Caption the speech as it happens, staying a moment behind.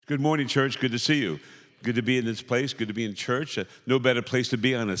Good morning, church. Good to see you. Good to be in this place. Good to be in church. No better place to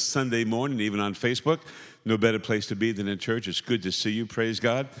be on a Sunday morning, even on Facebook. No better place to be than in church. It's good to see you. Praise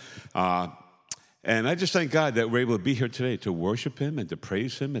God. And I just thank God that we're able to be here today to worship Him and to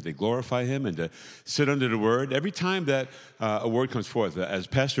praise Him and to glorify Him and to sit under the Word. Every time that a word comes forth, as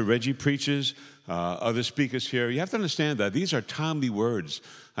Pastor Reggie preaches, other speakers here, you have to understand that these are timely words.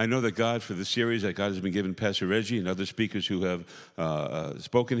 I know that God, for the series that God has been giving Pastor Reggie and other speakers who have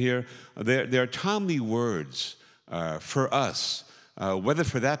spoken here, they're timely words for us. Whether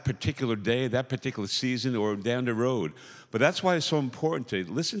for that particular day, that particular season, or down the road. But that's why it's so important to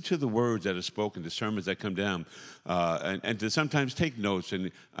listen to the words that are spoken, the sermons that come down, and to sometimes take notes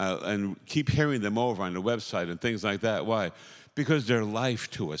and keep hearing them over on the website and things like that. Why? Because they're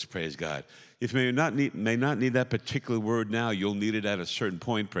life to us, praise God. If you may not need that particular word now, you'll need it at a certain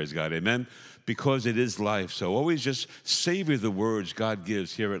point, praise God, amen? Because it is life. So always just savor the words God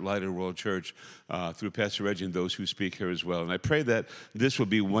gives here at Light of the World Church through Pastor Reggie and those who speak here as well. And I pray that this will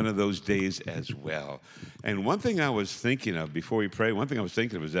be one of those days as well. And one thing I was thinking of before we pray,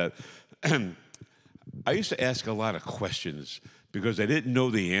 is that I used to ask a lot of questions because I didn't know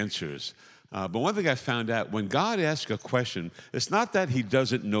the answers. But one thing I found out, when God asks a question, it's not that He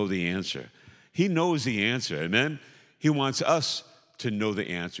doesn't know the answer. He knows the answer, amen? He wants us to know the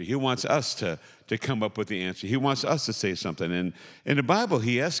answer. He wants us to come up with the answer. He wants us to say something. And in the Bible,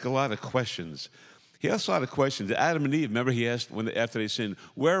 He asks a lot of questions. He asked a lot of questions. Adam and Eve, remember He asked after they sinned,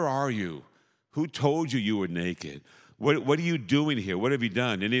 where are you? Who told you you were naked? What are you doing here? What have you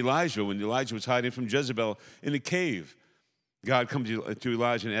done? And Elijah, when Elijah was hiding from Jezebel in the cave, God comes to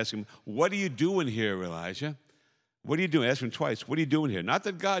Elijah and asks him, what are you doing here, Elijah? What are you doing? Ask him twice, what are you doing here? Not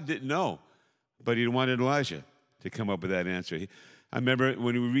that God didn't know, but He wanted Elijah to come up with that answer. I remember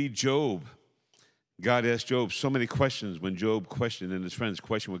when we read Job, God asked Job so many questions when Job questioned and his friends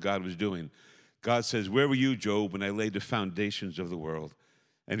questioned what God was doing. God says, where were you, Job, when I laid the foundations of the world?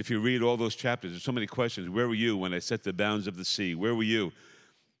 And if you read all those chapters, there's so many questions. Where were you when I set the bounds of the sea? Where were you?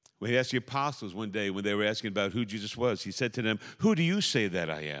 When He asked the apostles one day when they were asking about who Jesus was, He said to them, who do you say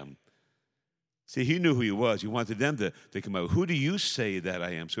that I am? See, He knew who He was. He wanted them to come out. Who do you say that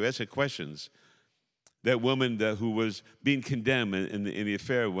I am? So He asked the questions. That woman who was being condemned in the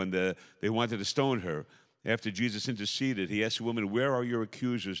affair when they wanted to stone her, after Jesus interceded, He asked the woman, where are your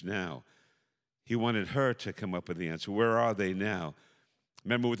accusers now? He wanted her to come up with the answer. Where are they now?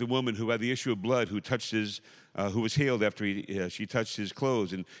 Remember with the woman who had the issue of blood, who was healed after she touched His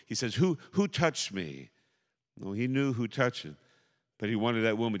clothes, and He says, who touched me? No, He knew who touched Him, but He wanted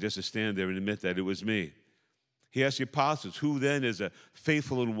that woman just to stand there and admit that it was me. He asked the apostles, who then is a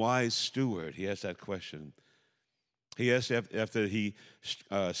faithful and wise steward? He asked that question. He asked after He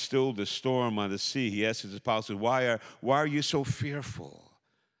stilled the storm on the sea, He asked His apostles, why are you so fearful?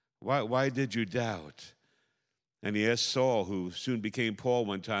 Why did you doubt? And He asked Saul, who soon became Paul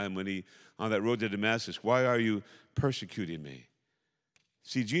one time when he, on that road to Damascus, why are you persecuting me?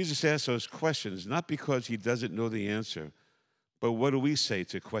 See, Jesus asked those questions not because He doesn't know the answer, but what do we say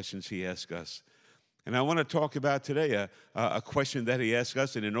to questions He asks us? And I want to talk about today a question that He asked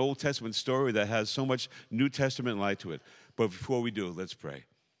us in an Old Testament story that has so much New Testament light to it. But before we do, let's pray.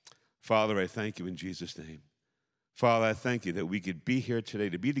 Father, I thank You in Jesus' name. Father, I thank You that we could be here today,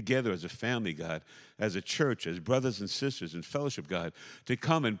 to be together as a family, God, as a church, as brothers and sisters in fellowship, God, to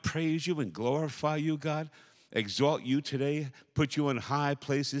come and praise You and glorify You, God, exalt You today, put You in high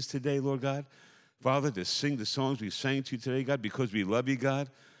places today, Lord God. Father, to sing the songs we sang to You today, God, because we love You, God.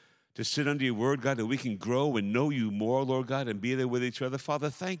 To sit under Your word, God, that we can grow and know You more, Lord God, and be there with each other. Father,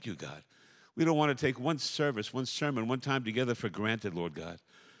 thank You, God. We don't want to take one service, one sermon, one time together for granted, Lord God.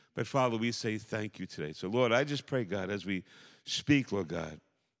 But, Father, we say thank You today. So, Lord, I just pray, God, as we speak, Lord God,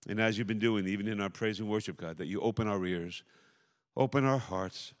 and as You've been doing, even in our praise and worship, God, that You open our ears, open our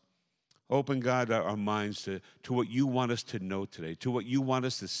hearts, open, God, our minds to what You want us to know today, to what You want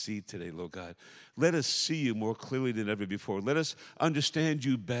us to see today, Lord God. Let us see You more clearly than ever before. Let us understand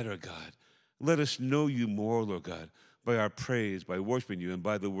You better, God. Let us know You more, Lord God, by our praise, by worshiping You, and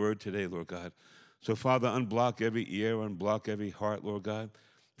by the word today, Lord God. So, Father, unblock every ear, unblock every heart, Lord God.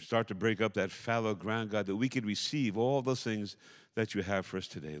 Start to break up that fallow ground, God, that we could receive all those things that You have for us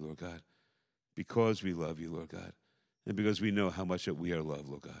today, Lord God, because we love You, Lord God, and because we know how much that we are loved,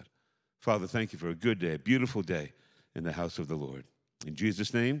 Lord God. Father, thank You for a good day, a beautiful day in the house of the Lord. In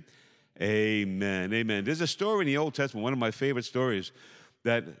Jesus' name, amen, amen. There's a story in the Old Testament, one of my favorite stories,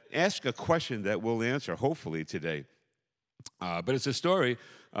 that asks a question that we'll answer, hopefully, today. But it's a story,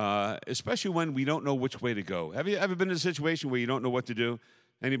 especially when we don't know which way to go. Have you ever been in a situation where you don't know what to do?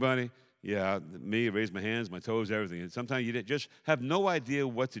 Anybody? Yeah, me, raise my hands, my toes, everything. And sometimes you just have no idea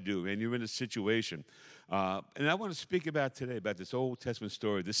what to do, and you're in a situation. And I want to speak about today, about this Old Testament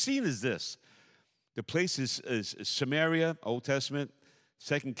story. The scene is this. The place is Samaria, Old Testament,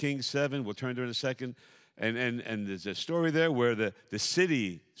 2 Kings 7. We'll turn to it in a second. And there's a story there where the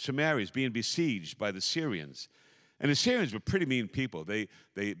city, Samaria, is being besieged by the Syrians. And the Syrians were pretty mean people. They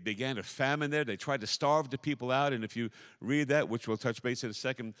began a famine there. They tried to starve the people out. And if you read that, which we'll touch base in a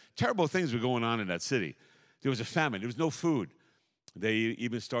second, terrible things were going on in that city. There was a famine. There was no food. They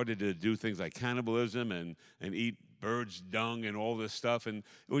even started to do things like cannibalism and eat birds' dung and all this stuff. And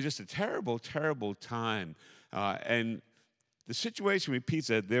it was just a terrible, terrible time. And the situation repeats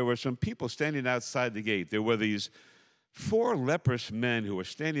that there were some people standing outside the gate. There were these 4 leprous men who were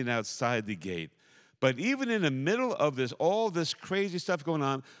standing outside the gate. But even in the middle of all this crazy stuff going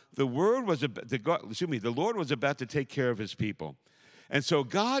on, the Lord was about to take care of his people. And so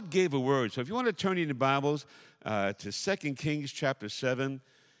God gave a word. So if you want to turn in your Bibles to 2 Kings chapter 7,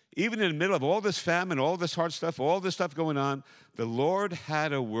 even in the middle of all this famine, all this hard stuff, all this stuff going on, the Lord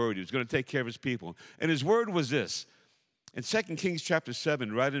had a word. He was going to take care of his people. And his word was this. In 2 Kings chapter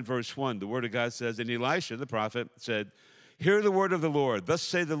 7, right in verse 1, the word of God says, and Elisha, the prophet, said, hear the word of the Lord. Thus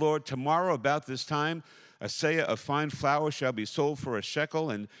say the Lord, tomorrow about this time, a seah of fine flour shall be sold for a shekel,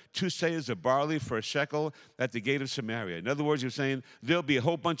 and 2 seahs of barley for a shekel at the gate of Samaria. In other words, you're saying there'll be a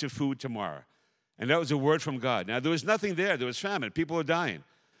whole bunch of food tomorrow. And that was a word from God. Now, there was nothing there. There was famine. People were dying.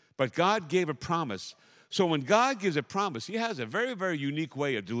 But God gave a promise. So when God gives a promise, he has a very, very unique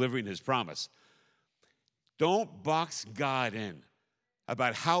way of delivering his promise. Don't box God in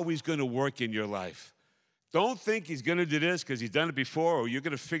about how he's going to work in your life. Don't think he's going to do this because he's done it before or you're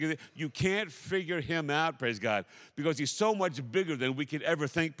going to figure it. You can't figure him out, praise God, because he's so much bigger than we could ever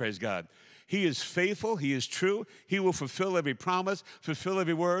think, praise God. He is faithful. He is true. He will fulfill every promise, fulfill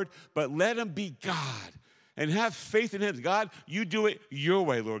every word, but let him be God and have faith in him. God, you do it your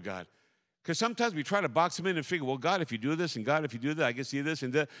way, Lord God. Because sometimes we try to box him in and figure, well, God, if you do this, and God, if you do that, I can see this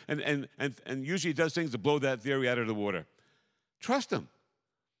and that. And usually he does things to blow that theory out of the water. Trust him.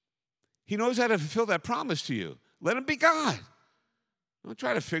 He knows how to fulfill that promise to you. Let him be God. Don't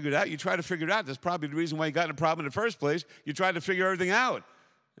try to figure it out. You try to figure it out. That's probably the reason why you got in a problem in the first place. You tried to figure everything out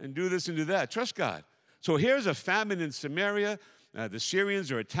and do this and do that. Trust God. So here's a famine in Samaria. The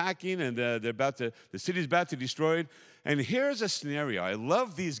Syrians are attacking, and the city's about to be destroyed. And here's a scenario. I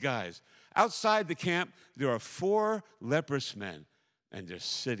love these guys. Outside the camp, there are 4 leprous men, and they're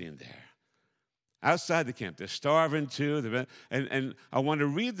sitting there. Outside the camp. They're starving too. And I want to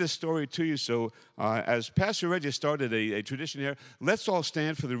read this story to you. So as Pastor Reggie started a tradition here, let's all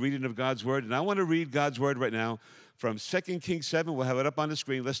stand for the reading of God's word. And I want to read God's word right now from 2 Kings 7. We'll have it up on the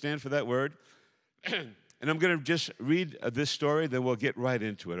screen. Let's stand for that word. And I'm going to just read this story, then we'll get right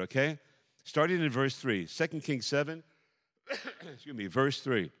into it, okay? Starting in verse 3. 2 Kings 7, verse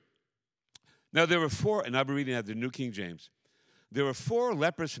 3. Now there were 4, and I'll be reading out the New King James. There were 4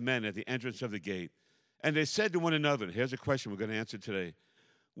 leprous men at the entrance of the gate, and they said to one another, and here's a question we're going to answer today.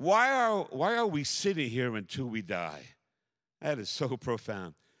 Why are we sitting here until we die? That is so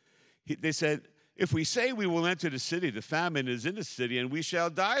profound. They said, if we say we will enter the city, the famine is in the city, and we shall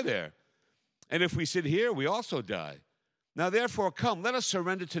die there. And if we sit here, we also die. Now therefore, come, let us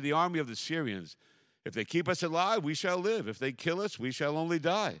surrender to the army of the Syrians. If they keep us alive, we shall live. If they kill us, we shall only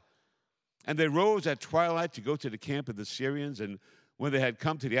die. And they rose at twilight to go to the camp of the Syrians. And when they had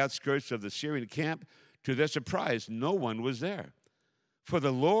come to the outskirts of the Syrian camp, to their surprise, no one was there. For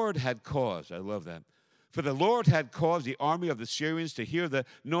the Lord had caused, I love that, for the Lord had caused the army of the Syrians to hear the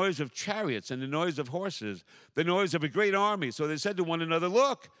noise of chariots and the noise of horses, the noise of a great army. So they said to one another,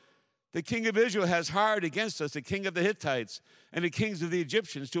 look, the king of Israel has hired against us the king of the Hittites and the kings of the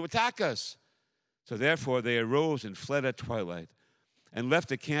Egyptians to attack us. So therefore they arose and fled at twilight, and left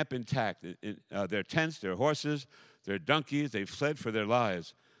the camp intact, their tents, their horses, their donkeys. They fled for their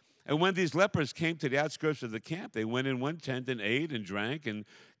lives. And when these lepers came to the outskirts of the camp, they went in one tent and ate and drank and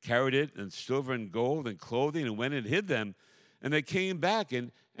carried it and silver and gold and clothing and went and hid them. And they came back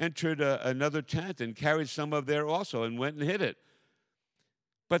and entered another tent and carried some of there also and went and hid it.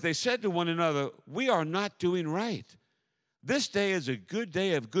 But they said to one another, we are not doing right. This day is a good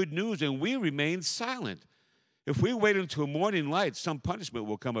day of good news, and we remain silent. If we wait until morning light, some punishment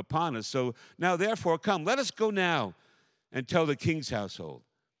will come upon us. So now, therefore, come, let us go now and tell the king's household.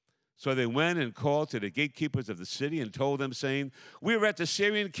 So they went and called to the gatekeepers of the city and told them, saying, we were at the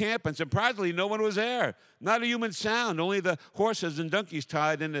Syrian camp, and surprisingly, no one was there. Not a human sound, only the horses and donkeys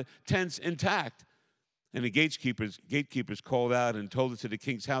tied and the tents intact. And the gatekeepers called out and told it to the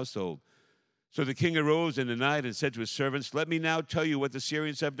king's household. So the king arose in the night and said to his servants, let me now tell you what the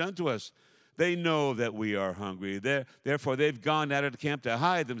Syrians have done to us. They know that we are hungry. Therefore, they've gone out of the camp to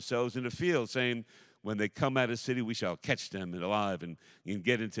hide themselves in the field, saying, when they come out of the city, we shall catch them alive and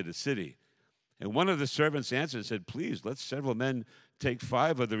get into the city. And one of the servants answered and said, please, let several men take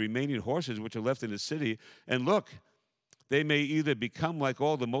 5 of the remaining horses which are left in the city, and look, they may either become like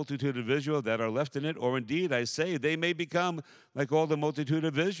all the multitude of Israel that are left in it, or indeed, I say, they may become like all the multitude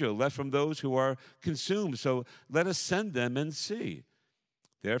of Israel left from those who are consumed. So let us send them and see.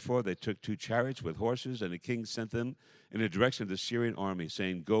 Therefore, they took 2 chariots with horses, and the king sent them in the direction of the Syrian army,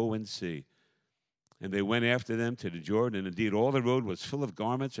 saying, go and see. And they went after them to the Jordan, and indeed all the road was full of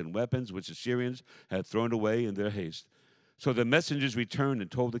garments and weapons which the Syrians had thrown away in their haste. So the messengers returned and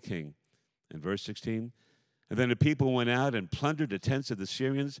told the king. In verse 16, and then the people went out and plundered the tents of the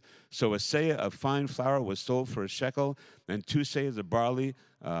Syrians. So a seah of fine flour was sold for a shekel, and 2 seahs of barley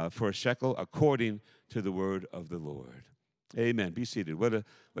for a shekel, according to the word of the Lord. Amen. Be seated. What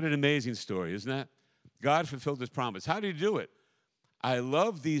an amazing story, isn't that? God fulfilled his promise. How did he do it? I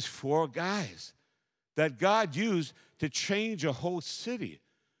love these 4 guys that God used to change a whole city,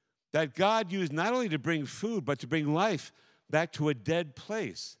 that God used not only to bring food, but to bring life back to a dead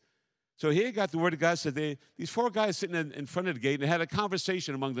place. So here you got the word of God said these 4 guys sitting in front of the gate and had a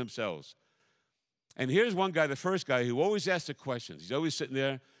conversation among themselves. And here's one guy, the first guy, who always asks the questions. He's always sitting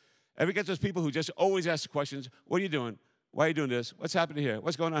there. Ever get those people who just always ask the questions? What are you doing? Why are you doing this? What's happening here?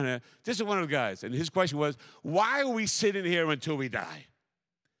 What's going on here? This is one of the guys. And his question was, why are we sitting here until we die?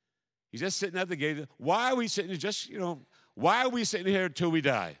 He's just sitting at the gate. Why are we sitting here why are we sitting here until we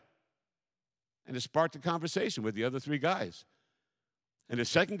die? And it sparked a conversation with the other 3 guys. And the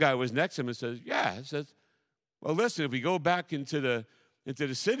second guy was next to him and says, well, listen, if we go back into the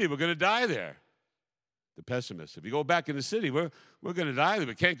city, we're going to die there. The pessimist. If we go back in the city, we're going to die there.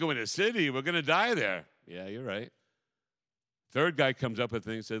 We can't go in the city. We're going to die there. Yeah, you're right. Third guy comes up with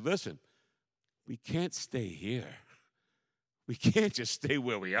things and said, listen, we can't stay here. We can't just stay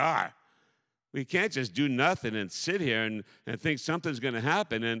where we are. We can't just do nothing and sit here and think something's going to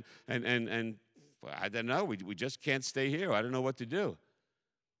happen. And I don't know. We just can't stay here. I don't know what to do.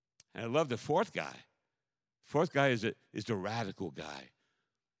 And I love the 4th guy. The 4th guy is the radical guy.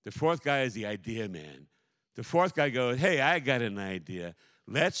 The 4th guy is the idea man. The 4th guy goes, hey, I got an idea.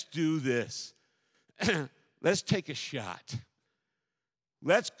 Let's do this. Let's take a shot.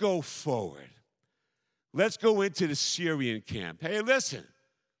 Let's go forward. Let's go into the Syrian camp. Hey, listen,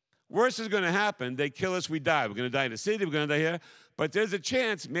 worst is going to happen. They kill us, we die. We're going to die in the city, we're going to die here. But there's a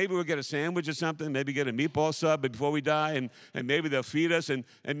chance maybe we'll get a sandwich or something, maybe get a meatball sub before we die, and maybe they'll feed us, and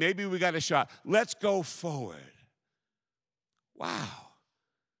maybe we got a shot. Let's go forward. Wow.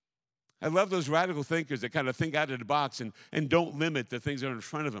 I love those radical thinkers that kind of think out of the box and don't limit the things that are in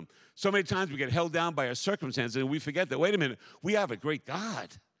front of them. So many times we get held down by our circumstances, and we forget that, wait a minute, we have a great God.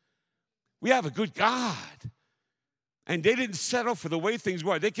 We have a good God. And they didn't settle for the way things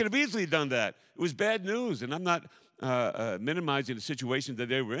were. They could have easily done that. It was bad news, and I'm not minimizing the situation that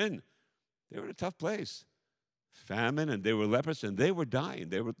they were in. They were in a tough place. Famine, and they were leprous, and they were dying.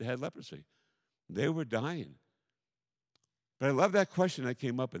 They had leprosy. They were dying. But I love that question that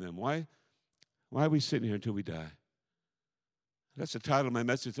came up in them. Why are we sitting here until we die? That's the title of my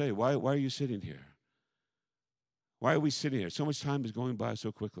message today. Why are you sitting here? Why are we sitting here? So much time is going by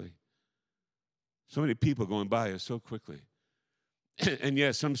so quickly. So many people going by us so quickly. And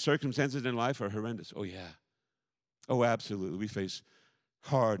yes, some circumstances in life are horrendous. Oh, yeah. Oh, absolutely. We face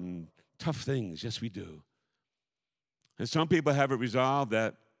hard and tough things. Yes, we do. And some people have it resolved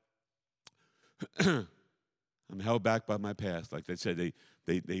that I'm held back by my past. Like they said,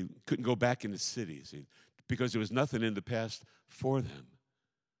 they couldn't go back in the cities because there was nothing in the past for them.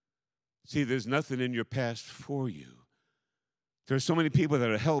 See, there's nothing in your past for you. There's so many people that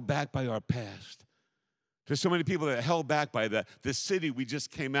are held back by our past. There's so many people that are held back by the city we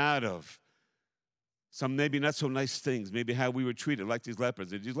just came out of. Some maybe not so nice things, maybe how we were treated, like these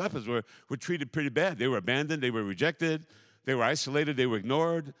lepers. These lepers were treated pretty bad. They were abandoned, they were rejected, they were isolated, they were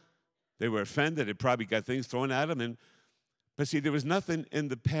ignored, they were offended, they probably got things thrown at them. But see, there was nothing in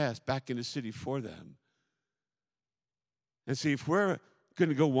the past back in the city for them. And see, if we're going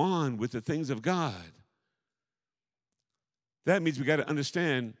to go on with the things of God, that means we got to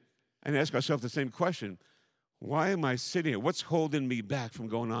understand and ask ourselves the same question. Why am I sitting here? What's holding me back from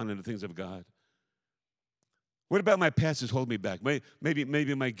going on in the things of God? What about my past is holding me back?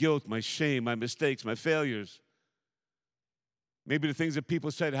 Maybe my guilt, my shame, my mistakes, my failures. Maybe the things that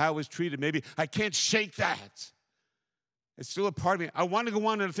people said, how I was treated. Maybe I can't shake that. It's still a part of me. I want to go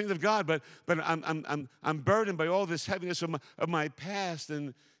on in the things of God, but I'm burdened by all this heaviness of my past,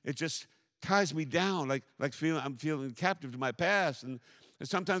 and it just ties me down, like I'm feeling captive to my past. And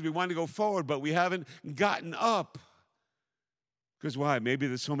sometimes we want to go forward, but we haven't gotten up. Because why? Maybe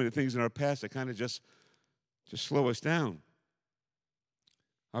there's so many things in our past that kind of just slow us down.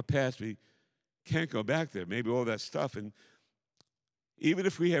 Our past, we can't go back there. Maybe all that stuff. And even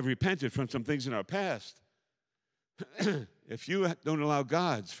if we have repented from some things in our past, if you don't allow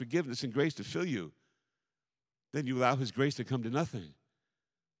God's forgiveness and grace to fill you, then you allow his grace to come to nothing.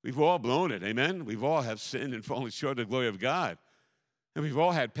 We've all blown it, amen? We've all have sinned and fallen short of the glory of God. And we've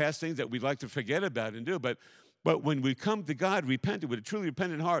all had past things that we'd like to forget about and do. But when we come to God repentant, with a truly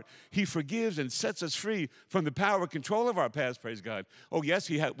repentant heart, he forgives and sets us free from the power and control of our past, praise God. Oh, yes,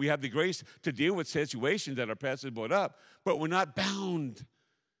 we have the grace to deal with situations that our past has brought up, but we're not bound.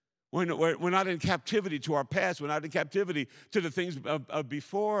 We're not in captivity to our past. We're not in captivity to the things of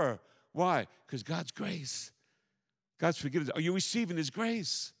before. Why? Because God's grace. God's forgiveness. Are you receiving his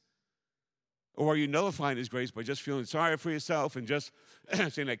grace? Or are you nullifying his grace by just feeling sorry for yourself and just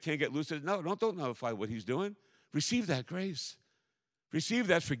saying, I can't get loose? No, don't nullify what he's doing. Receive that grace. Receive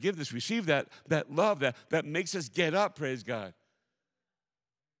that forgiveness. Receive that love that makes us get up, praise God.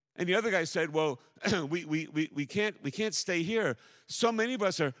 And the other guy said, well, we can't stay here. So many of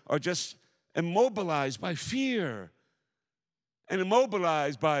us are just immobilized by fear and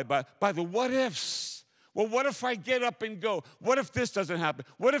immobilized by the what ifs. Well, what if I get up and go? What if this doesn't happen?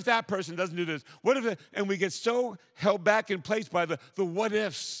 What if that person doesn't do this? And we get so held back in place by the what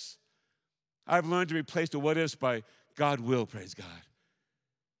ifs. I've learned to replace the what ifs by God will, praise God.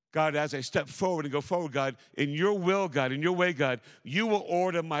 God, as I step forward and go forward, God, in your will, God, in your way, God, you will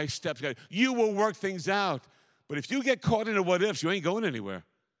order my steps, God. You will work things out. But if you get caught in the what ifs, you ain't going anywhere.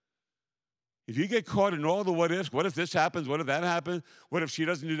 If you get caught in all the what ifs, what if this happens? What if that happens? What if she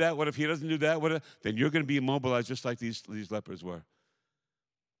doesn't do that? What if he doesn't do that? Then you're going to be immobilized just like these lepers were.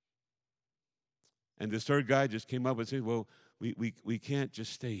 And this third guy just came up and said, well, we can't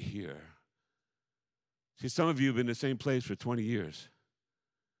just stay here. See, some of you have been in the same place for 20 years.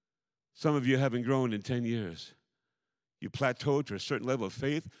 Some of you haven't grown in 10 years. You plateaued to a certain level of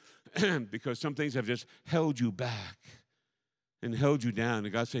faith because some things have just held you back and held you down.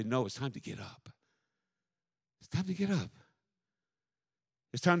 And God said, no, it's time to get up. It's time to get up.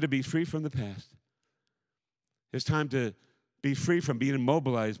 It's time to be free from the past. It's time to be free from being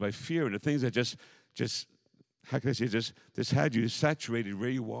immobilized by fear and the things that just how can I say, just had you saturated where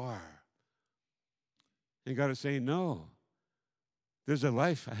you are. And God is saying, no, there's a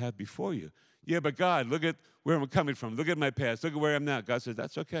life I have before you. Yeah, but God, look at where I'm coming from. Look at my past. Look at where I'm now. God says,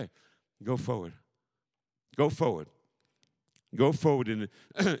 that's okay. Go forward. Go forward. Go forward in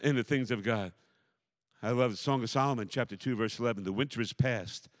the things of God. I love the Song of Solomon, chapter 2, verse 11. The winter is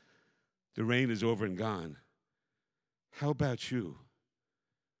past. The rain is over and gone. How about you?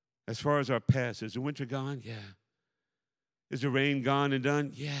 As far as our past, is the winter gone? Yeah. Is the rain gone and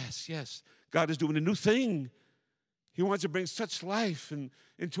done? Yes, yes. God is doing a new thing. He wants to bring such life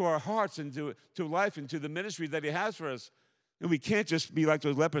into our hearts and to life, into the ministry that he has for us. And we can't just be like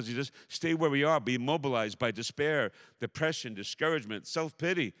those lepers. You just stay where we are, be immobilized by despair, depression, discouragement,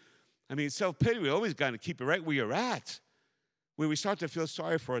 self-pity. I mean, self-pity, we always got to keep it right where you're at, where we start to feel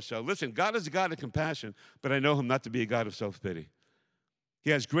sorry for ourselves. Listen, God is a God of compassion, but I know him not to be a God of self-pity. He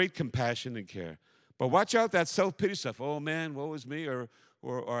has great compassion and care. But watch out that self-pity stuff. Oh, man, woe is me, or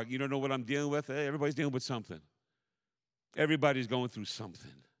you don't know what I'm dealing with. Hey, everybody's dealing with something. Everybody's going through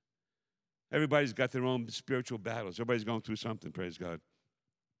something. Everybody's got their own spiritual battles. Everybody's going through something, praise God.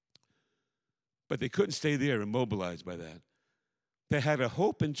 But they couldn't stay there immobilized by that. They had a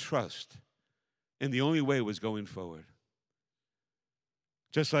hope and trust, and the only way was going forward.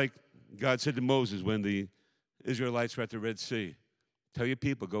 Just like God said to Moses when the Israelites were at the Red Sea, tell your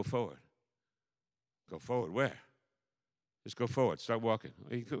people, go forward. Go forward. Where? Just go forward. Start walking.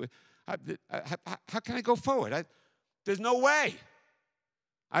 How can I go forward? There's no way.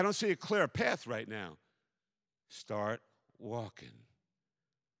 I don't see a clear path right now. Start walking.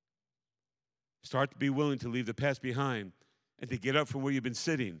 Start to be willing to leave the past behind and to get up from where you've been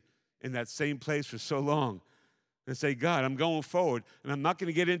sitting in that same place for so long and say, God, I'm going forward, and I'm not going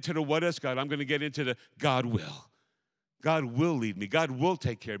to get into the what else, God. I'm going to get into the God will. God will lead me. God will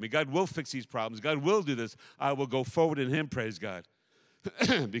take care of me. God will fix these problems. God will do this. I will go forward in him, praise God,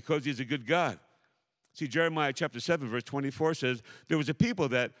 because he's a good God. See, Jeremiah chapter 7, verse 24 says, there was a people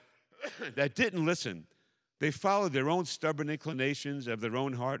that didn't listen. They followed their own stubborn inclinations of their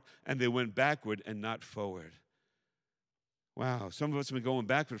own heart, and they went backward and not forward. Wow, some of us have been going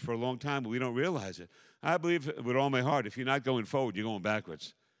backward for a long time, but we don't realize it. I believe with all my heart, if you're not going forward, you're going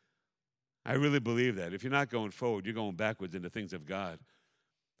backwards. I really believe that. If you're not going forward, you're going backwards in the things of God.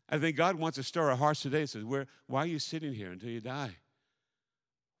 I think God wants to stir our hearts today. He says, why are you sitting here until you die?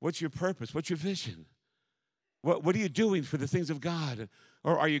 What's your purpose? What's your vision? What are you doing for the things of God?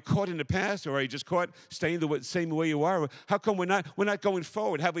 Or are you caught in the past, or are you just caught staying the same way you are? How come we're not going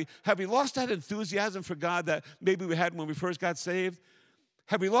forward? Have we lost that enthusiasm for God that maybe we had when we first got saved?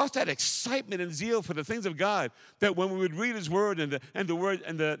 Have we lost that excitement and zeal for the things of God that when we would read His Word and the Word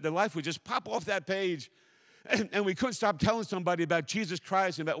and the life would just pop off that page, and we couldn't stop telling somebody about Jesus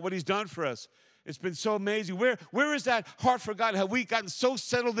Christ and about what He's done for us? It's been so amazing. Where is that heart for God? Have we gotten so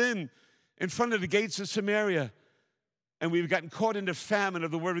settled in front of the gates of Samaria, and we've gotten caught in the famine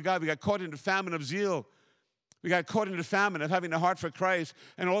of the Word of God? We got caught in the famine of zeal. We got caught in the famine of having a heart for Christ,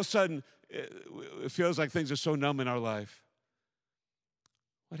 and all of a sudden, it feels like things are so numb in our life.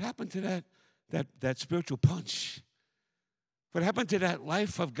 What happened to that spiritual punch? What happened to that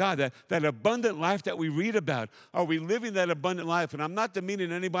life of God, that abundant life that we read about? Are we living that abundant life? And I'm not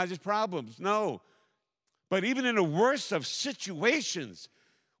demeaning anybody's problems, no. But even in the worst of situations,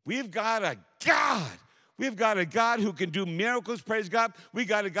 we've got a God. We've got a God who can do miracles, praise God. We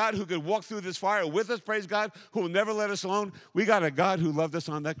got a God who could walk through this fire with us, praise God, who will never let us alone. We got a God who loved us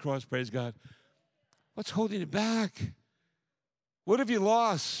on that cross, praise God. What's holding it back? What have you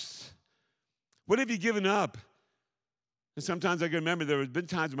lost? What have you given up? And sometimes I can remember there have been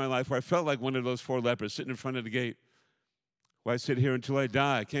times in my life where I felt like one of those 4 lepers sitting in front of the gate. Why sit here until I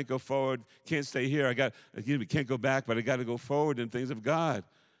die? I can't go forward, can't stay here. Can't go back, but I got to go forward in things of God.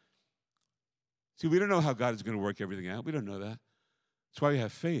 See, we don't know how God is going to work everything out. We don't know that. That's why we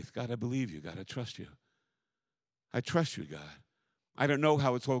have faith. God, I believe you. God, I trust you. I trust you, God. I don't know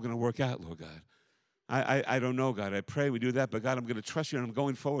how it's all going to work out, Lord God. I don't know, God. I pray we do that, but God, I'm going to trust you, and I'm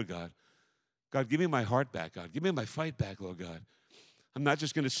going forward, God. God, give me my heart back, God. Give me my fight back, Lord God. I'm not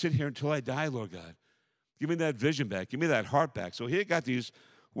just going to sit here until I die, Lord God. Give me that vision back. Give me that heart back. So here got these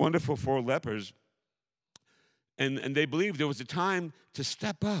wonderful 4 lepers, and they believed there was a time to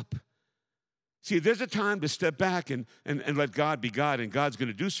step up. See, there's a time to step back and let God be God, and God's going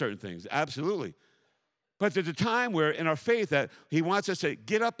to do certain things, absolutely. But there's a time where in our faith that He wants us to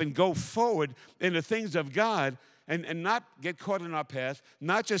get up and go forward in the things of God, and not get caught in our past,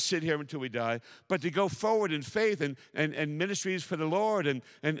 not just sit here until we die, but to go forward in faith and ministries for the Lord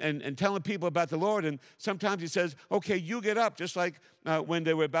and telling people about the Lord. And sometimes He says, okay, you get up, just like when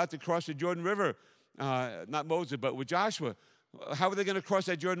they were about to cross the Jordan River, not Moses, but with Joshua. How were they going to cross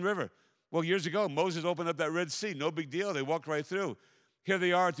that Jordan River? Well, years ago, Moses opened up that Red Sea. No big deal. They walked right through. Here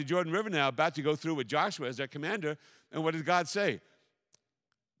they are at the Jordan River now, about to go through with Joshua as their commander. And what did God say?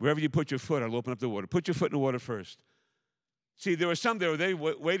 Wherever you put your foot, I'll open up the water. Put your foot in the water first. See, there were some there, they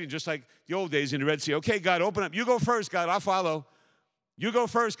were waiting just like the old days in the Red Sea. Okay, God, open up. You go first, God, I'll follow. You go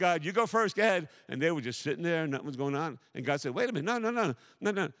first, God. You go first, go ahead. And they were just sitting there, and nothing was going on. And God said, wait a minute, no.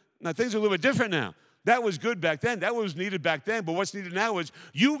 Now, things are a little bit different now. That was good back then. That was needed back then. But what's needed now is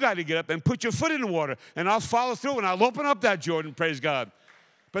you got to get up and put your foot in the water, and I'll follow through, and I'll open up that Jordan, praise God.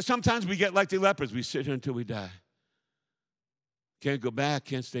 But sometimes we get like the lepers. We sit here until we die. Can't go back,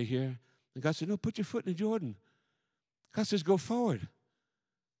 can't stay here. And God said, no, put your foot in the Jordan. God says, go forward.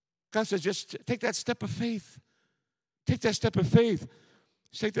 God says, just take that step of faith. Take that step of faith.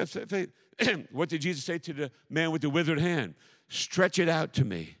 Take that step of faith. What did Jesus say to the man with the withered hand? Stretch it out to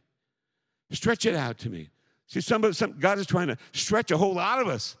me. Stretch it out to me. See, God is trying to stretch a whole lot of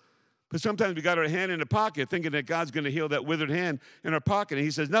us. But sometimes we got our hand in the pocket thinking that God's going to heal that withered hand in our pocket. And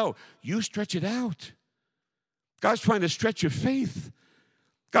He says, no, you stretch it out. God's trying to stretch your faith.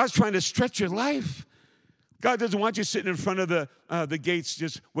 God's trying to stretch your life. God doesn't want you sitting in front of the gates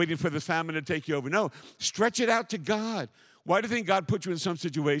just waiting for the famine to take you over. No, stretch it out to God. Why do you think God put you in some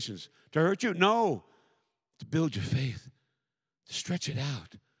situations? To hurt you? No, to build your faith, to stretch it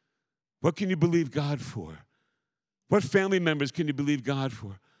out. What can you believe God for? What family members can you believe God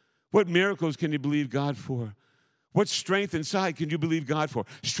for? What miracles can you believe God for? What strength inside can you believe God for?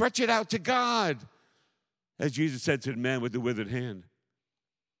 Stretch it out to God. As Jesus said to the man with the withered hand.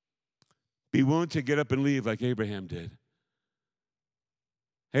 Be willing to get up and leave like Abraham did.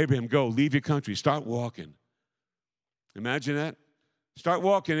 Abraham, go, leave your country, start walking. Imagine that. Start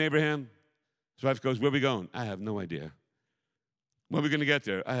walking, Abraham. His wife goes, where are we going? I have no idea. When are we going to get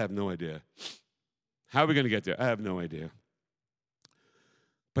there? I have no idea. How are we going to get there? I have no idea.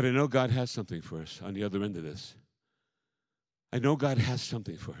 But I know God has something for us on the other end of this. I know God has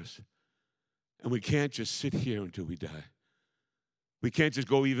something for us. And we can't just sit here until we die. We can't just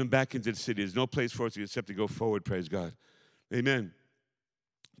go even back into the city. There's no place for us except to go forward, praise God. Amen.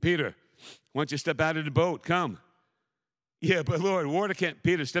 Peter, why don't you step out of the boat? Come. Yeah, but Lord, water can't.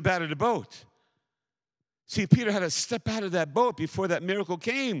 Peter, step out of the boat. See, Peter had to step out of that boat before that miracle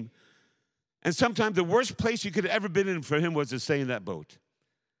came. And sometimes the worst place you could have ever been in for him was to stay in that boat.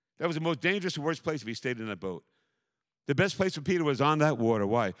 That was the most dangerous and worst place if he stayed in that boat. The best place for Peter was on that water.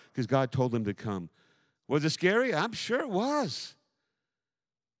 Why? Because God told him to come. Was it scary? I'm sure it was.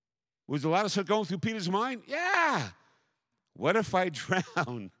 Was a lot of stuff going through Peter's mind? Yeah. What if I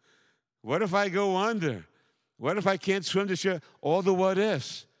drown? What if I go under? What if I can't swim to shore? All the what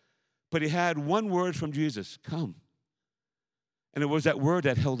ifs. But he had one word from Jesus, come. And it was that word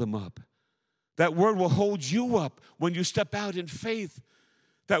that held him up. That word will hold you up when you step out in faith.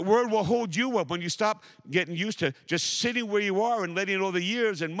 That word will hold you up when you stop getting used to just sitting where you are and letting all the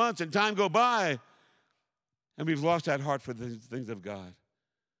years and months and time go by. And we've lost that heart for the things of God.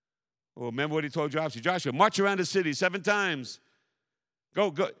 Well, remember what he told Joshua? Joshua, march around the city 7 times.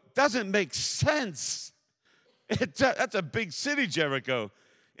 Go. Doesn't make sense. That's a big city, Jericho.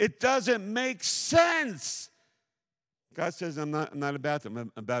 It doesn't make sense. God says, I'm not about them.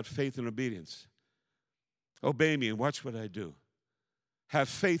 I'm about faith and obedience. Obey me and watch what I do. Have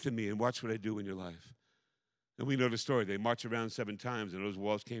faith in me and watch what I do in your life. And we know the story. They marched around 7 times and those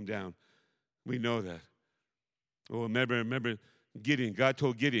walls came down. We know that. Oh, remember Gideon. God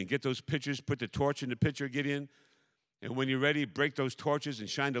told Gideon, get those pitchers, put the torch in the pitcher, Gideon. And when you're ready, break those torches and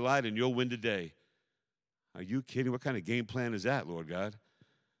shine the light and you'll win the day. Are you kidding? What kind of game plan is that, Lord God?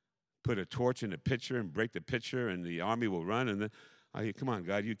 Put a torch in the pitcher and break the pitcher and the army will run. And then, come on,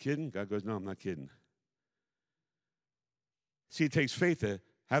 God, you kidding? God goes, no, I'm not kidding. See, it takes faith to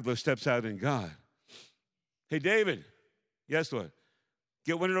have those steps out in God. Hey, David. Yes, Lord.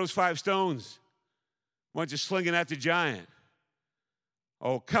 Get one of those 5 stones. Why don't you sling it at the giant?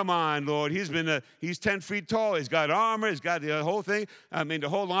 Oh, come on, Lord. He's 10 feet tall. He's got armor. He's got the whole thing. I mean, the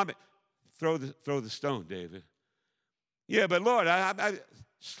whole army. Throw the stone, David. Yeah, but Lord, I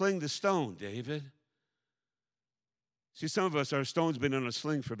sling the stone, David. See, some of us, our stone's been on a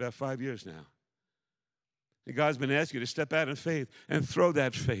sling for about 5 years now. And God's been asking you to step out in faith and throw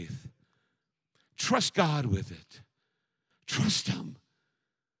that faith. Trust God with it. Trust Him.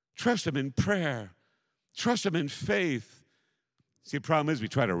 Trust Him in prayer. Trust Him in faith. See, the problem is we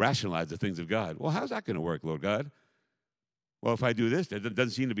try to rationalize the things of God. Well, how's that going to work, Lord God? Well, if I do this, it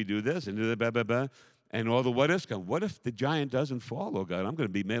doesn't seem to be do this, and blah, blah, blah. And all the what ifs come. What if the giant doesn't fall, Lord God? I'm going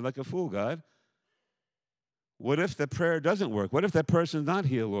to be made like a fool, God. What if the prayer doesn't work? What if that person's not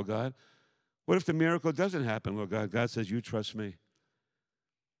healed, Lord God? What if the miracle doesn't happen, Lord God? God says, you trust me.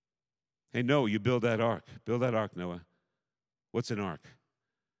 Hey, Noah, you build that ark. Build that ark, Noah. What's an ark?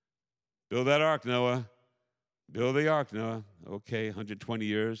 Build that ark, Noah. Build the ark, Noah. Okay, 120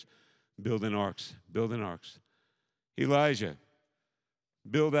 years. Building arks. Building arks. Elijah,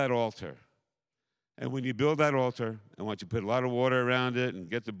 build that altar. And when you build that altar, I want you to put a lot of water around it and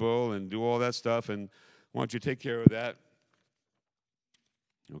get the bull and do all that stuff, and I want you to take care of that.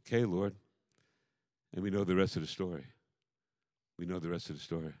 Okay, Lord. And we know the rest of the story. We know the rest of the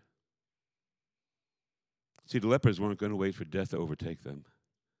story. See, the lepers weren't going to wait for death to overtake them.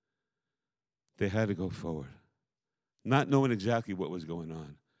 They had to go forward, not knowing exactly what was going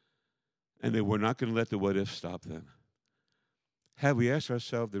on. And they were not going to let the what if stop them. Have we asked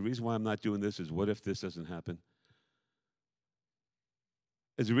ourselves, the reason why I'm not doing this is what if this doesn't happen?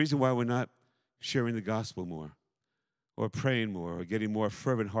 Is the reason why we're not sharing the gospel more or praying more or getting more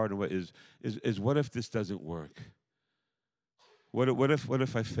fervent heart is what if this doesn't work? What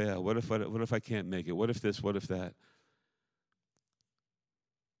if I fail? What if I can't make it? What if this? What if that?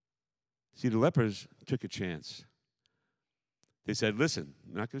 See, the lepers took a chance. They said, listen,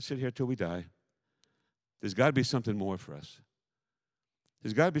 I'm not going to sit here till we die. There's got to be something more for us.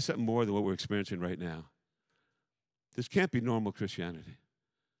 There's got to be something more than what we're experiencing right now. This can't be normal Christianity.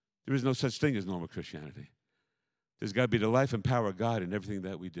 There is no such thing as normal Christianity. There's got to be the life and power of God in everything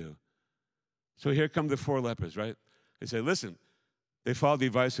that we do. So here come the 4 lepers, right? They say, listen, they followed the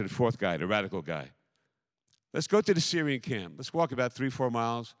advice of the 4th guy, the radical guy. Let's go to the Syrian camp. Let's walk about 3-4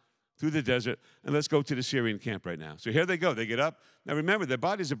 miles through the desert, and let's go to the Syrian camp right now. So here they go. They get up. Now remember, their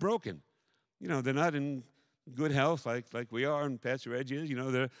bodies are broken. You know, they're not in good health like we are and Pastor Reggie is. You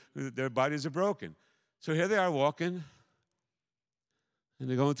know, their bodies are broken. So here they are walking, and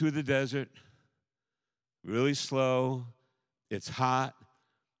they're going through the desert, really slow. It's hot.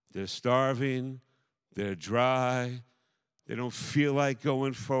 They're starving. They're dry. They don't feel like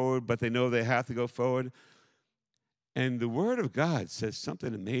going forward, but they know they have to go forward. And the Word of God says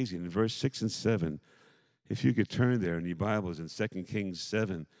something amazing in verse 6 and 7. If you could turn there in your Bibles in 2 Kings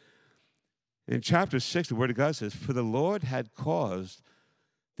 7. In chapter 6, the Word of God says, for the Lord had caused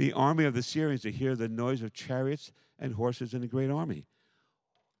the army of the Syrians to hear the noise of chariots and horses and a great army.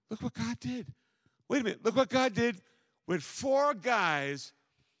 Look what God did. Wait a minute, look what God did with 4 guys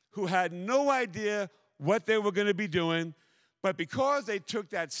who had no idea what they were going to be doing, but because they took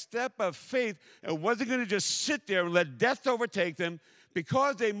that step of faith and wasn't going to just sit there and let death overtake them,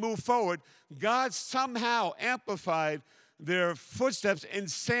 because they moved forward, God somehow amplified their footsteps in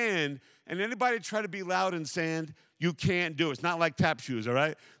sand. And anybody try to be loud in sand, you can't do it. It's not like tap shoes, all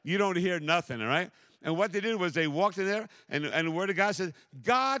right? You don't hear nothing, all right? And what they did was they walked in there, and the word of God says,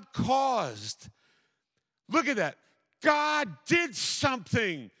 God caused. Look at that. God did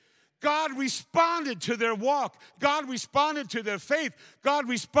something. God responded to their walk. God responded to their faith. God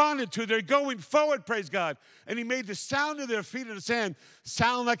responded to their going forward, praise God. And he made the sound of their feet in the sand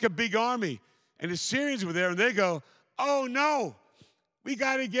sound like a big army. And the Syrians were there, and they go, oh, no, we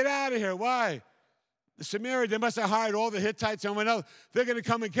got to get out of here. Why? The Samaria, they must have hired all the Hittites and someone else. They're going to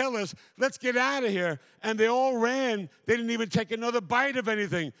come and kill us. Let's get out of here. And they all ran. They didn't even take another bite of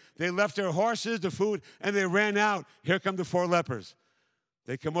anything. They left their horses, the food, and they ran out. Here come the 4 lepers.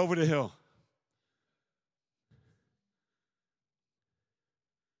 They come over the hill.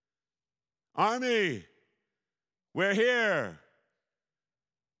 Army, we're here.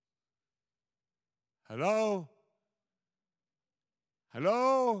 Hello?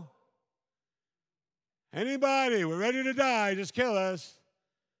 Hello? Anybody? We're ready to die. Just kill us.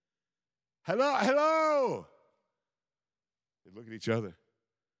 Hello? Hello? They look at each other.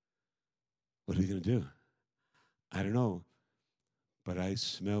 What are we going to do? I don't know. But I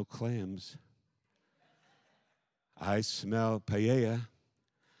smell clams. I smell paella.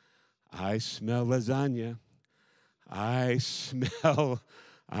 I smell lasagna. I smell.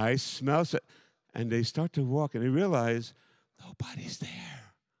 And they start to walk, and they realize nobody's there.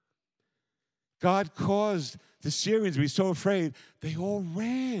 God caused the Syrians to be so afraid, they all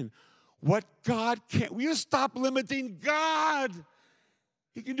ran. What God can't, will you stop limiting God?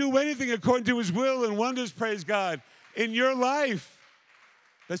 He can do anything according to his will and wonders, praise God, in your life.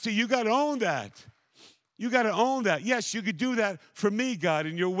 Let's see, you got to own that. You got to own that. Yes, you could do that for me, God,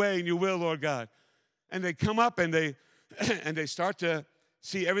 in your way, in your will, Lord God. And they come up and they and they start to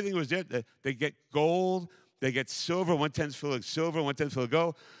see everything was there. They get gold, they get silver. 1/10 is full of silver, 1/10 is full of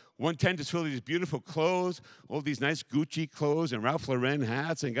gold. 1/10 is full of these beautiful clothes, all these nice Gucci clothes and Ralph Lauren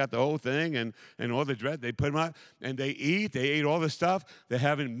hats, and got the whole thing and all the dress. They put them on, and they eat. They ate all the stuff. They're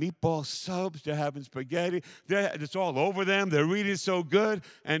having meatball subs. They're having spaghetti. It's all over them. They're eating so good,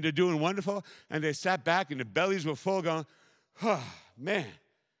 and they're doing wonderful. And they sat back, and their bellies were full, going, oh, man,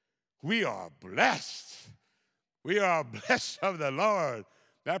 we are blessed. We are blessed of the Lord.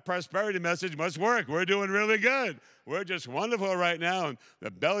 That prosperity message must work. We're doing really good. We're just wonderful right now. And the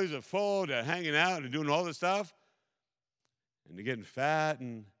bellies are full. They're hanging out and doing all this stuff. And they're getting fat,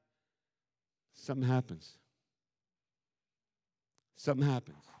 and something happens. Something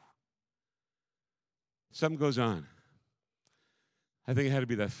happens. Something goes on. I think it had to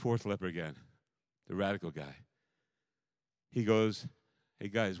be that 4th leper again, the radical guy. He goes, hey,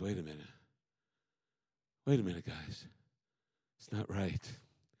 guys, wait a minute. Wait a minute, guys. It's not right.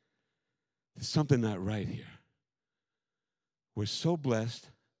 There's something not right here. We're so blessed,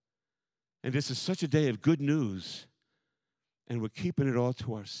 and this is such a day of good news, and we're keeping it all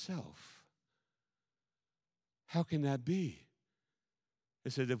to ourselves. How can that be?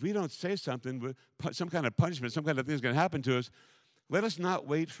 It says if we don't say something, some kind of punishment, some kind of thing is going to happen to us, let us not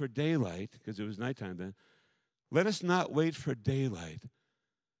wait for daylight, because it was nighttime then. Let us not wait for daylight.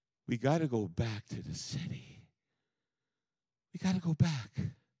 We got to go back to the city. We got to go back.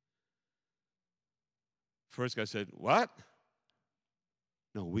 First guy said, what?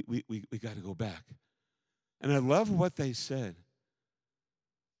 No, we got to go back. And I love what they said.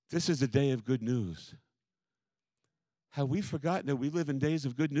 This is a day of good news. Have we forgotten that we live in days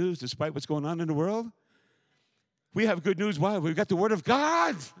of good news despite what's going on in the world? We have good news. Why? We've got the Word of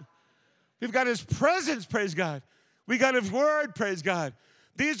God. We've got His presence, praise God. We got His Word, praise God.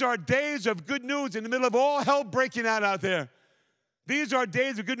 These are days of good news in the middle of all hell breaking out there. These are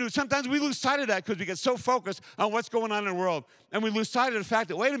days of good news. Sometimes we lose sight of that because we get so focused on what's going on in the world. And we lose sight of the fact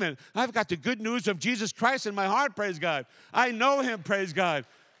that, wait a minute, I've got the good news of Jesus Christ in my heart, praise God. I know Him, praise God.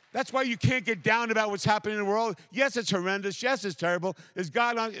 That's why you can't get down about what's happening in the world. Yes, it's horrendous. Yes, it's terrible. Is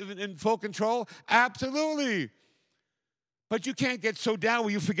God in full control? Absolutely. But you can't get so down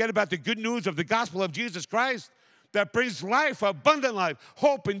where you forget about the good news of the gospel of Jesus Christ that brings life, abundant life,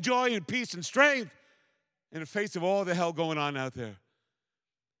 hope and joy and peace and strength in the face of all the hell going on out there.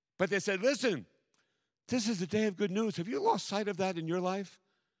 But they said, listen, this is the day of good news. Have you lost sight of that in your life?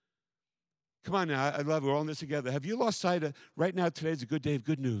 Come on now, I love it. We're all in this together. Have you lost sight of, right now, today's a good day of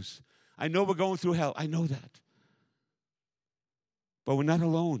good news. I know we're going through hell. I know that. But we're not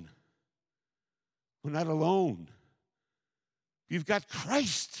alone. We're not alone. You've got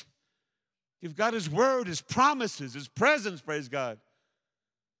Christ. You've got his word, his promises, his presence, praise God.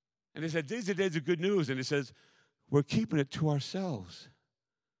 And he said, these are days of good news. And he says, we're keeping it to ourselves.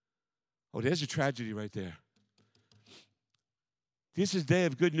 Oh, there's a tragedy right there. This is a day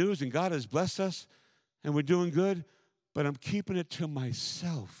of good news, and God has blessed us, and we're doing good, but I'm keeping it to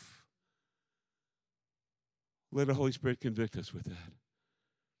myself. Let the Holy Spirit convict us with that.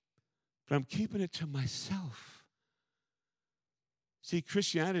 But I'm keeping it to myself. See,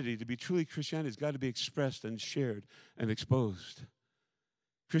 Christianity, to be truly Christianity, has got to be expressed and shared and exposed.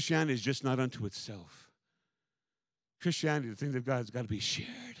 Christianity is just not unto itself. Christianity, the things of God, has got to be shared.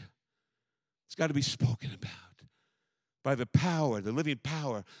 It's got to be spoken about by the power, the living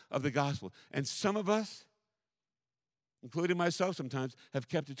power of the gospel. And some of us, including myself sometimes, have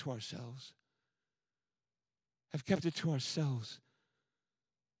kept it to ourselves. Have kept it to ourselves.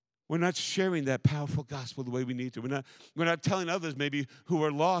 We're not sharing that powerful gospel the way we need to. We're not telling others maybe who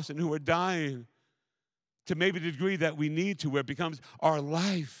are lost and who are dying to maybe the degree that we need to, where it becomes our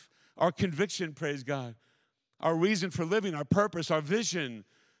life, our conviction, praise God, our reason for living, our purpose, our vision.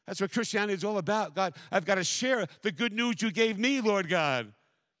 That's what Christianity is all about. God, I've got to share the good news you gave me, Lord God.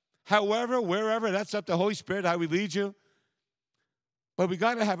 However, wherever, that's up to the Holy Spirit, how we lead you. But we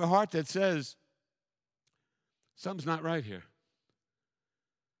got to have a heart that says, something's not right here.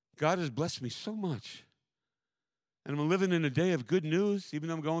 God has blessed me so much. And I'm living in a day of good news. Even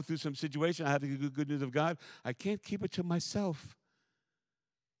though I'm going through some situation, I have the good news of God. I can't keep it to myself.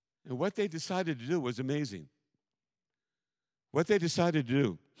 And what they decided to do was amazing. What they decided to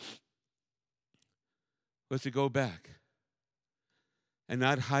do was to go back and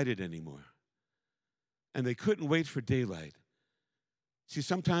not hide it anymore. And they couldn't wait for daylight. See,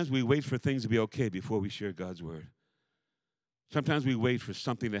 sometimes we wait for things to be okay before we share God's word. Sometimes we wait for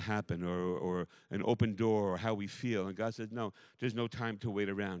something to happen or an open door or how we feel. And God says, no, there's no time to wait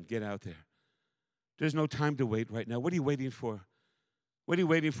around. Get out there. There's no time to wait right now. What are you waiting for? What are you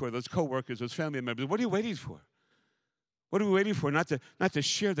waiting for? Those coworkers, those family members, what are you waiting for? What are we waiting for? Not to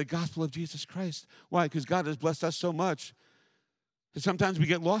share the gospel of Jesus Christ. Why? Because God has blessed us so much. And sometimes we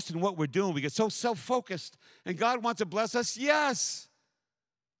get lost in what we're doing. We get so self-focused. And God wants to bless us, yes.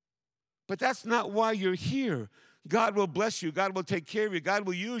 But that's not why you're here. God will bless you. God will take care of you. God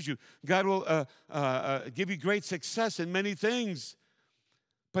will use you. God will give you great success in many things.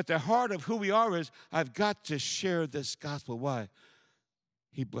 But the heart of who we are is, I've got to share this gospel. Why?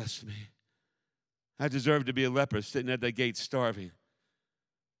 He blessed me. I deserved to be a leper sitting at that gate starving.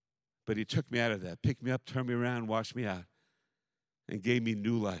 But he took me out of that, picked me up, turned me around, washed me out, and gave me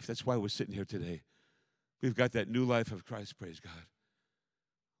new life. That's why we're sitting here today. We've got that new life of Christ, praise God.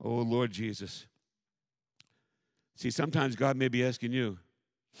 Oh, Lord Jesus. See, sometimes God may be asking you,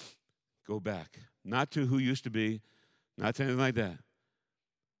 go back. Not to who used to be, not to anything like that.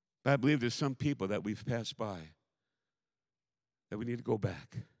 But I believe there's some people that we've passed by that we need to go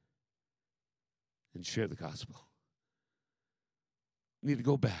back and share the gospel. We need to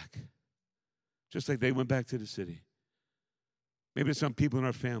go back, just like they went back to the city. Maybe there's some people in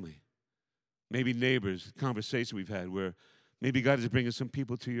our family, maybe neighbors, conversation we've had where maybe God is bringing some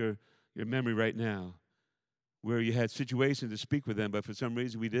people to your memory right now where you had situations to speak with them, but for some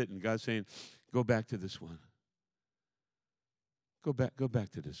reason we didn't. God's saying, go back to this one. Go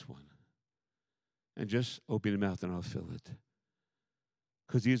back to this one. And just open your mouth and I'll fill it.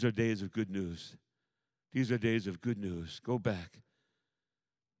 Because these are days of good news. These are days of good news. Go back.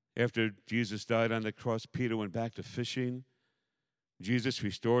 After Jesus died on the cross, Peter went back to fishing. Jesus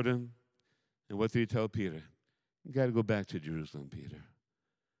restored him. And what did he tell Peter? You got to go back to Jerusalem, Peter.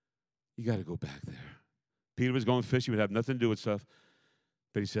 You got to go back there. Peter was going fishing. He would have nothing to do with stuff.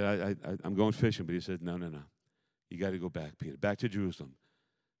 But he said, I'm going fishing. But he said, no. You got to go back, Peter. Back to Jerusalem.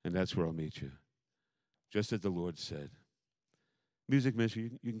 And that's where I'll meet you. Just as the Lord said. Music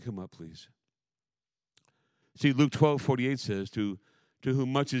ministry, you can come up, please. See, Luke 12:48 says, to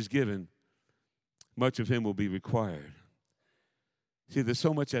whom much is given, much of him will be required. See, there's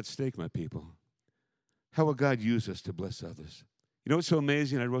so much at stake, my people. How will God use us to bless others? You know what's so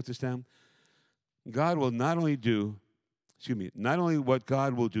amazing? I wrote this down. God will not only what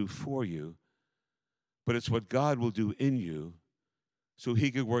God will do for you, but it's what God will do in you so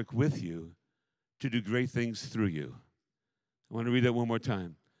he could work with you to do great things through you. I want to read that one more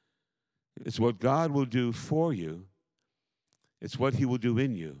time. It's what God will do for you. It's what he will do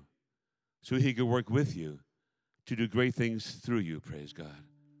in you so he could work with you to do great things through you, praise God.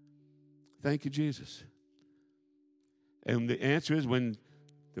 Thank you, Jesus. And the answer is when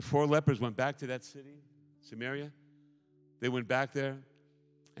the 4 lepers went back to that city, Samaria, they went back there,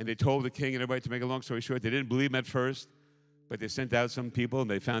 And they told the king and everybody, to make a long story short, they didn't believe him at first, but they sent out some people,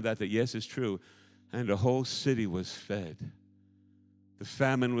 and they found out that, yes, it's true. And the whole city was fed. The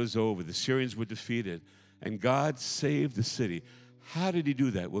famine was over. The Syrians were defeated. And God saved the city. How did he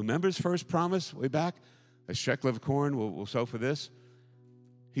do that? Well, remember his first promise way back? A shekel of corn will sow for this.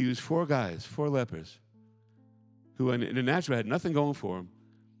 He used 4 guys, 4 lepers, who in the natural had nothing going for them,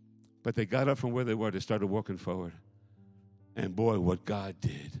 but they got up from where they were. They started walking forward. And boy, what God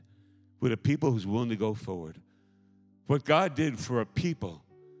did with a people who's willing to go forward. What God did for a people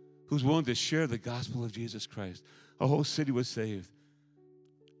who's willing to share the gospel of Jesus Christ. A whole city was saved.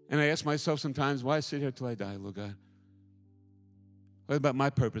 And I ask myself sometimes, why sit here till I die, Lord God? What about my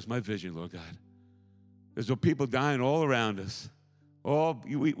purpose, my vision, Lord God? There's no people dying all around us.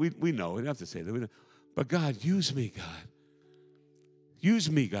 We know. We don't have to say that. We know. But God, use me, God. Use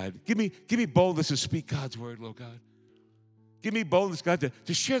me, God. Give me boldness to speak God's word, Lord God. Give me boldness, God,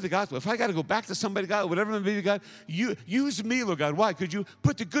 to share the gospel. If I got to go back to somebody, God, whatever it may be, God, use me, Lord God. Why? Could you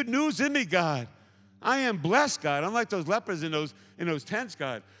put the good news in me, God? I am blessed, God. Unlike those lepers in those tents,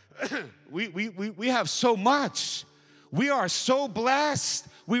 God. we have so much. We are so blessed.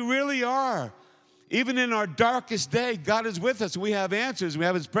 We really are. Even in our darkest day, God is with us. We have answers. We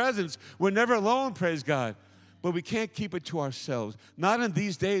have his presence. We're never alone, praise God. But we can't keep it to ourselves. Not in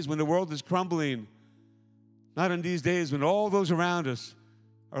these days when the world is crumbling. Not in these days when all those around us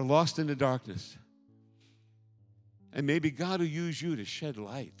are lost in the darkness. And maybe God will use you to shed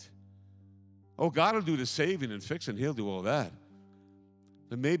light. Oh, God will do the saving and fixing. He'll do all that.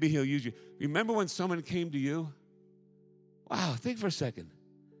 But maybe he'll use you. Remember when someone came to you? Wow, think for a second.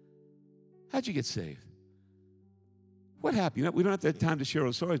 How'd you get saved? What happened? We don't have time to share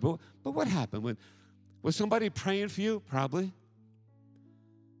those stories, but what happened? Was somebody praying for you? Probably.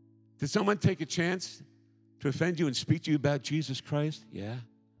 Did someone take a chance to offend you and speak to you about Jesus Christ? Yeah.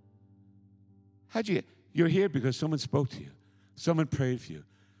 You're here because someone spoke to you. Someone prayed for you.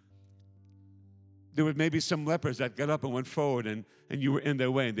 There were maybe some lepers that got up and went forward, and you were in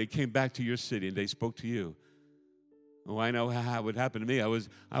their way, and they came back to your city, and they spoke to you. Oh, I know how it would happen to me.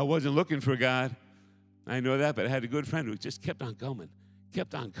 I wasn't looking for God. I know that, but I had a good friend who just kept on coming,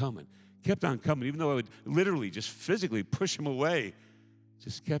 kept on coming, kept on coming, even though I would literally just physically push him away.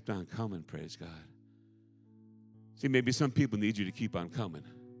 Just kept on coming, praise God. See, maybe some people need you to keep on coming.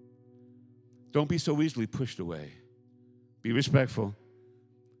 Don't be so easily pushed away. Be respectful,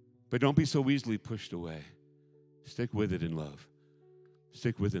 but don't be so easily pushed away. Stick with it in love.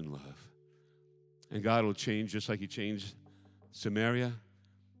 Stick with it in love. And God will change just like he changed Samaria.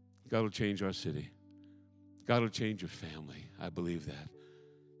 God will change our city. God will change your family. I believe that.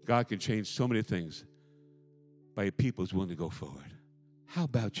 God can change so many things by a people who's willing to go forward. How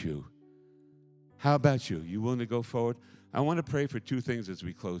about you? How about you? You willing to go forward? I want to pray for 2 things as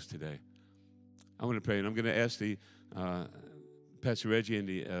we close today. I want to pray, and I'm going to ask the Pastor Reggie and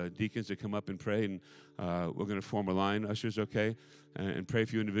the deacons to come up and pray, and we're going to form a line, ushers, okay, and pray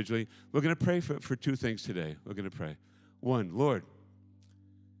for you individually. We're going to pray for 2 things today. We're going to pray. 1, Lord,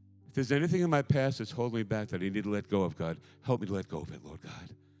 if there's anything in my past that's holding me back that I need to let go of, God, help me to let go of it, Lord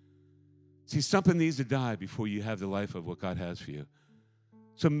God. See, something needs to die before you have the life of what God has for you.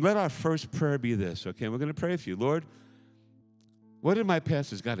 So let our first prayer be this, okay? We're going to pray for you. Lord, what in my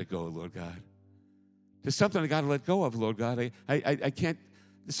past has got to go, Lord God? There's something I got to let go of, Lord God. I can't,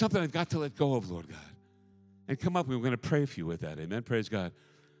 there's something I've got to let go of, Lord God. And come up, we're going to pray for you with that, amen? Praise God.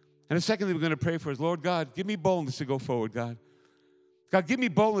 And the second thing we're going to pray for is, Lord God, give me boldness to go forward, God. God, give me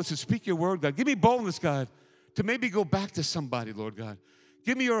boldness to speak your word, God. Give me boldness, God, to maybe go back to somebody, Lord God.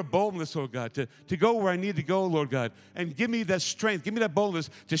 Give me your boldness, Lord God, to go where I need to go, Lord God. And give me that strength, give me that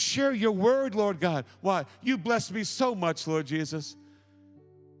boldness to share your word, Lord God. Why? You blessed me so much, Lord Jesus.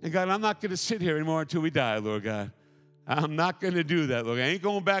 And God, I'm not going to sit here anymore until we die, Lord God. I'm not going to do that, Lord. I ain't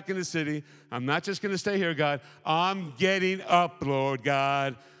going back in the city. I'm not just going to stay here, God. I'm getting up, Lord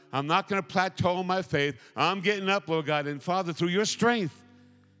God. I'm not going to plateau in my faith. I'm getting up, Lord God. And Father, through your strength,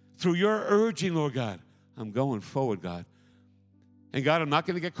 through your urging, Lord God, I'm going forward, God. And God, I'm not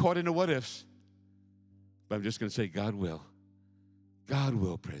going to get caught in the what ifs, but I'm just going to say, God will. God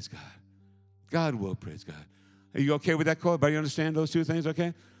will, praise God. God will, praise God. Are you okay with that call? Everybody understand those 2 things,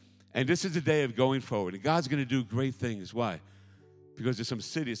 okay? And this is the day of going forward. And God's going to do great things. Why? Because there's some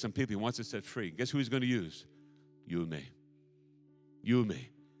cities, some people he wants to set free. Guess who he's going to use? You and me. You and me.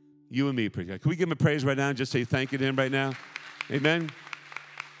 You and me, praise God. Can we give him a praise right now and just say thank you to him right now? Amen?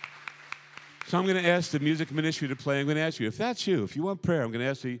 So I'm going to ask the music ministry to play. I'm going to ask you, if that's you, if you want prayer, I'm going to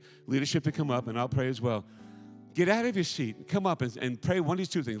ask the leadership to come up, and I'll pray as well. Get out of your seat and come up and pray one of these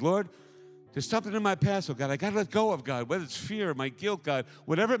 2 things. Lord, There's something in my past, oh God, I got to let go of, God, whether it's fear, my guilt, God,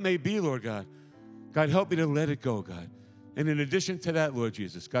 whatever it may be, Lord God. God, help me to let it go, God. And in addition to that, Lord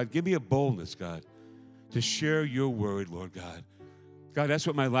Jesus, God, give me a boldness, God, to share your word, Lord God. God, that's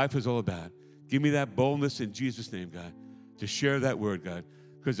what my life is all about. Give me that boldness in Jesus' name, God, to share that word, God,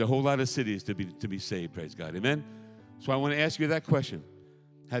 because there's a whole lot of cities to be saved, praise God. Amen? So I want to ask you that question.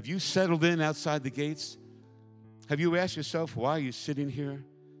 Have you settled in outside the gates? Have you asked yourself, why are you sitting here?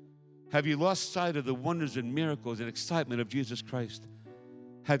 Have you lost sight of the wonders and miracles and excitement of Jesus Christ?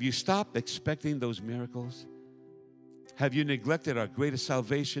 Have you stopped expecting those miracles? Have you neglected our greatest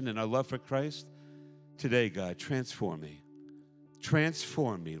salvation and our love for Christ? Today, God, transform me.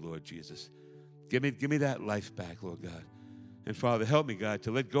 Transform me, Lord Jesus. Give me that life back, Lord God. And Father, help me, God,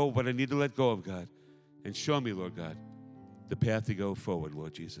 to let go of what I need to let go of, God. And show me, Lord God, the path to go forward,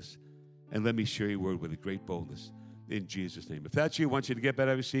 Lord Jesus. And let me share your word with a great boldness in Jesus' name. If that's you, I want you to get back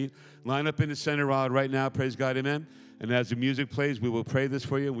out of your seat. Line up in the center aisle right now. Praise God, amen. And as the music plays, we will pray this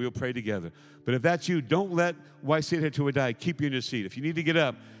for you, and we will pray together. But if that's you, don't let why sit here till we die keep you in your seat. If you need to get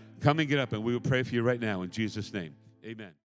up, come and get up, and we will pray for you right now in Jesus' name. Amen.